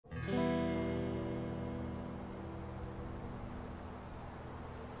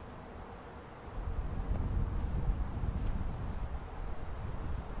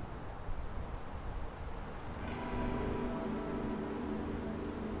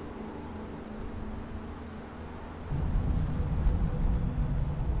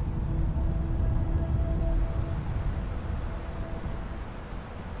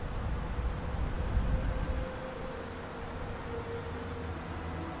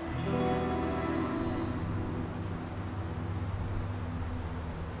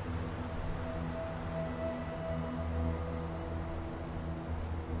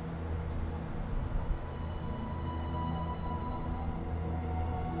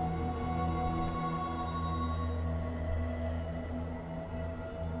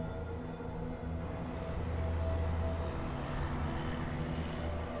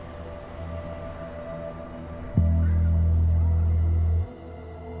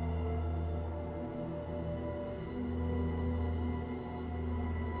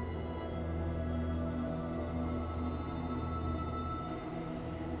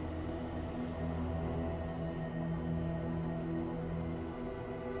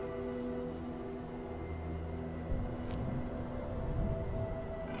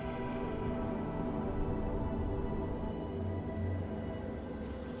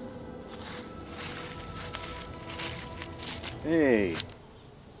Hey,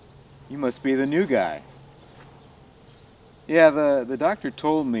 you must be the new guy. Yeah, the doctor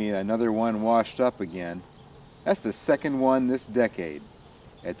told me another one washed up again. That's the second one this decade.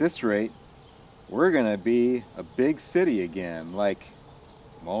 At this rate, we're gonna be a big city again, like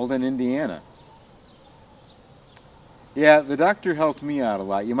Malden, Indiana. Yeah, the doctor helped me out a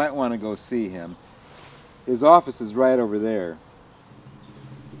lot. You might want to go see him. His office is right over there.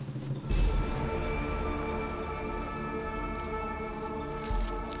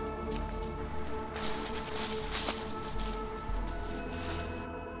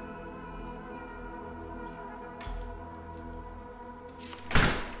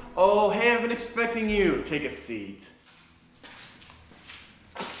 Oh, hey, I've been expecting you. Take a seat.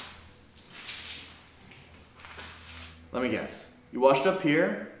 Let me guess. You washed up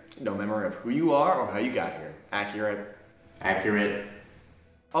here, no memory of who you are or how you got here. Accurate. Accurate.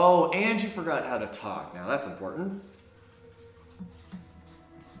 Oh, and you forgot how to talk. Now that's important.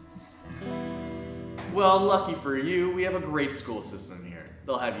 Well, lucky for you, we have a great school system here.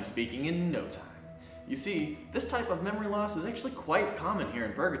 They'll have you speaking in no time. You see, this type of memory loss is actually quite common here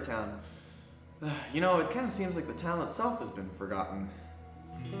in Purgatown. You know, it kind of seems like the town itself has been forgotten.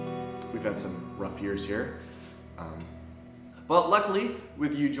 We've had some rough years here. But luckily,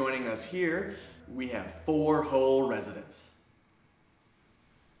 with you joining us here, we have 4 whole residents.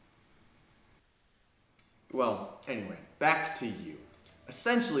 Well, anyway, back to you.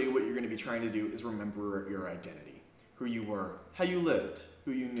 Essentially, what you're going to be trying to do is remember your identity. Who you were, how you lived,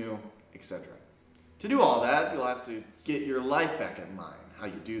 who you knew, etc. To do all that, you'll have to get your life back in line. How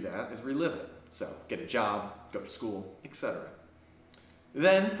you do that is relive it. So, get a job, go to school, etc.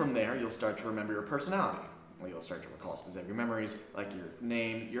 Then, from there, you'll start to remember your personality. Well, you'll start to recall specific memories, like your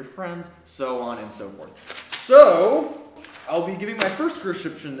name, your friends, so on and so forth. So, I'll be giving my first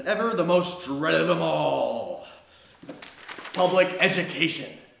prescription ever, the most dreaded of them all. Public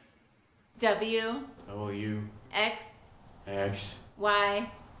education. W. W. X. X.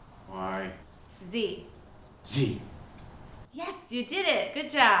 Y. Y. Z. Z. Yes, you did it.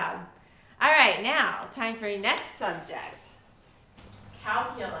 Good job. All right, now, time for your next subject.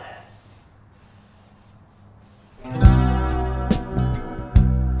 Calculus.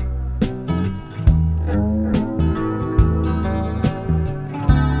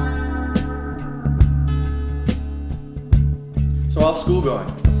 So how's school going?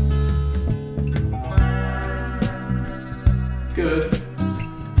 Good.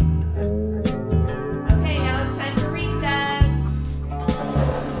 Okay, now it's time for recess.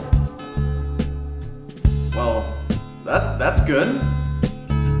 Well, that's good.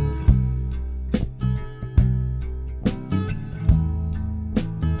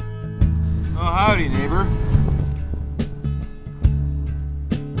 Oh, howdy, neighbor.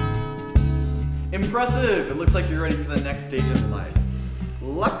 Impressive! It looks like you're ready for the next stage in life.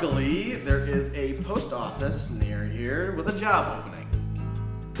 Luckily, there is a post office near here with a job opening.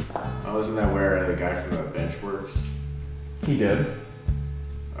 Oh, isn't that where the guy from the bench works? He did.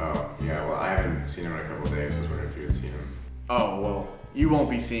 Oh, yeah, well, I haven't seen him in a couple of days. I was wondering if you had seen him. Oh, well, you won't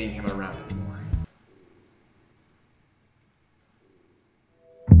be seeing him around anymore.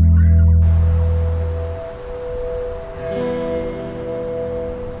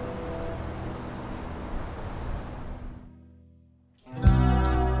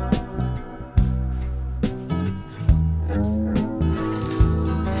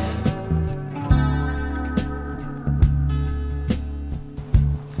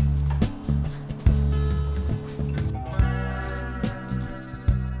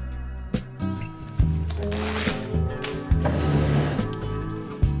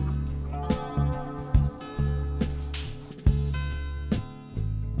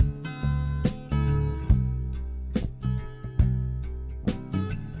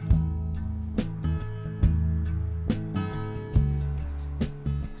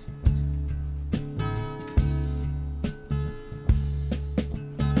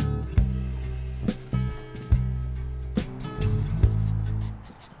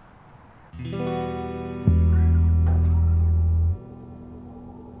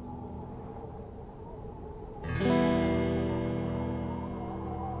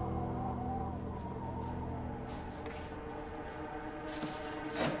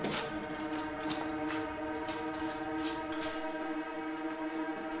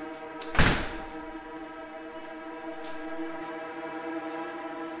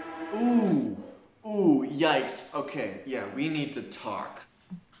 Ooh, yikes. Okay, yeah, we need to talk.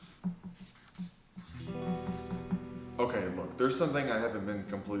 Okay, look, there's something I haven't been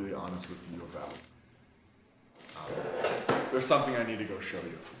completely honest with you about. There's something I need to go show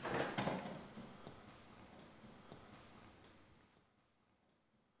you.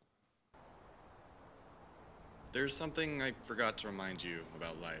 There's something I forgot to remind you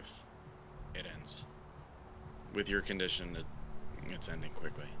about life. It ends. With your condition, it's ending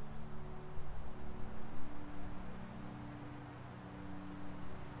quickly.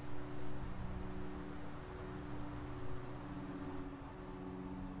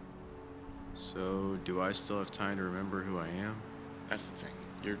 So, do I still have time to remember who I am? That's the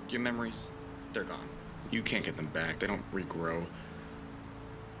thing. Your memories, they're gone. You can't get them back. They don't regrow.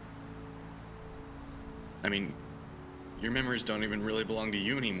 I mean, your memories don't even really belong to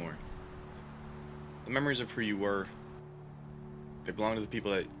you anymore. The memories of who you were, they belong to the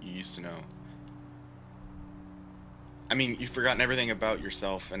people that you used to know. I mean, you've forgotten everything about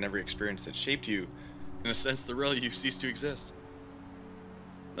yourself and every experience that shaped you. In a sense, the real you ceased to exist.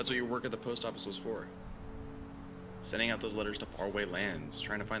 That's what your work at the post office was for. Sending out those letters to faraway lands,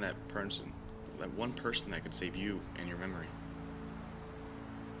 trying to find that person, that one person that could save you and your memory.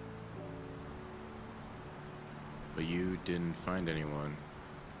 But you didn't find anyone.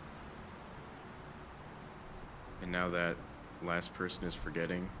 And now that last person is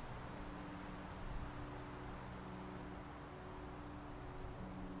forgetting.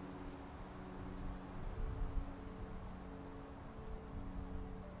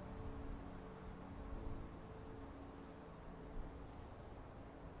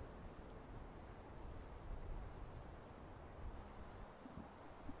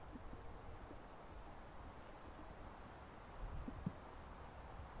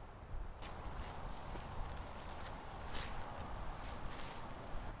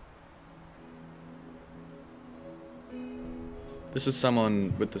 This is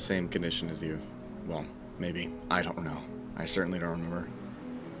someone with the same condition as you. Well, maybe. I don't know. I certainly don't remember.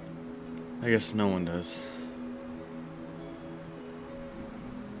 I guess no one does.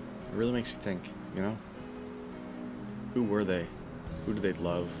 It really makes you think, you know? Who were they? Who did they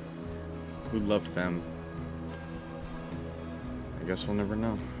love? Who loved them? I guess we'll never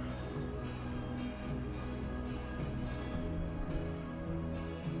know.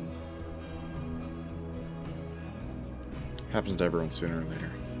 Happens to everyone sooner or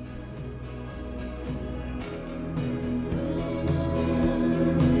later.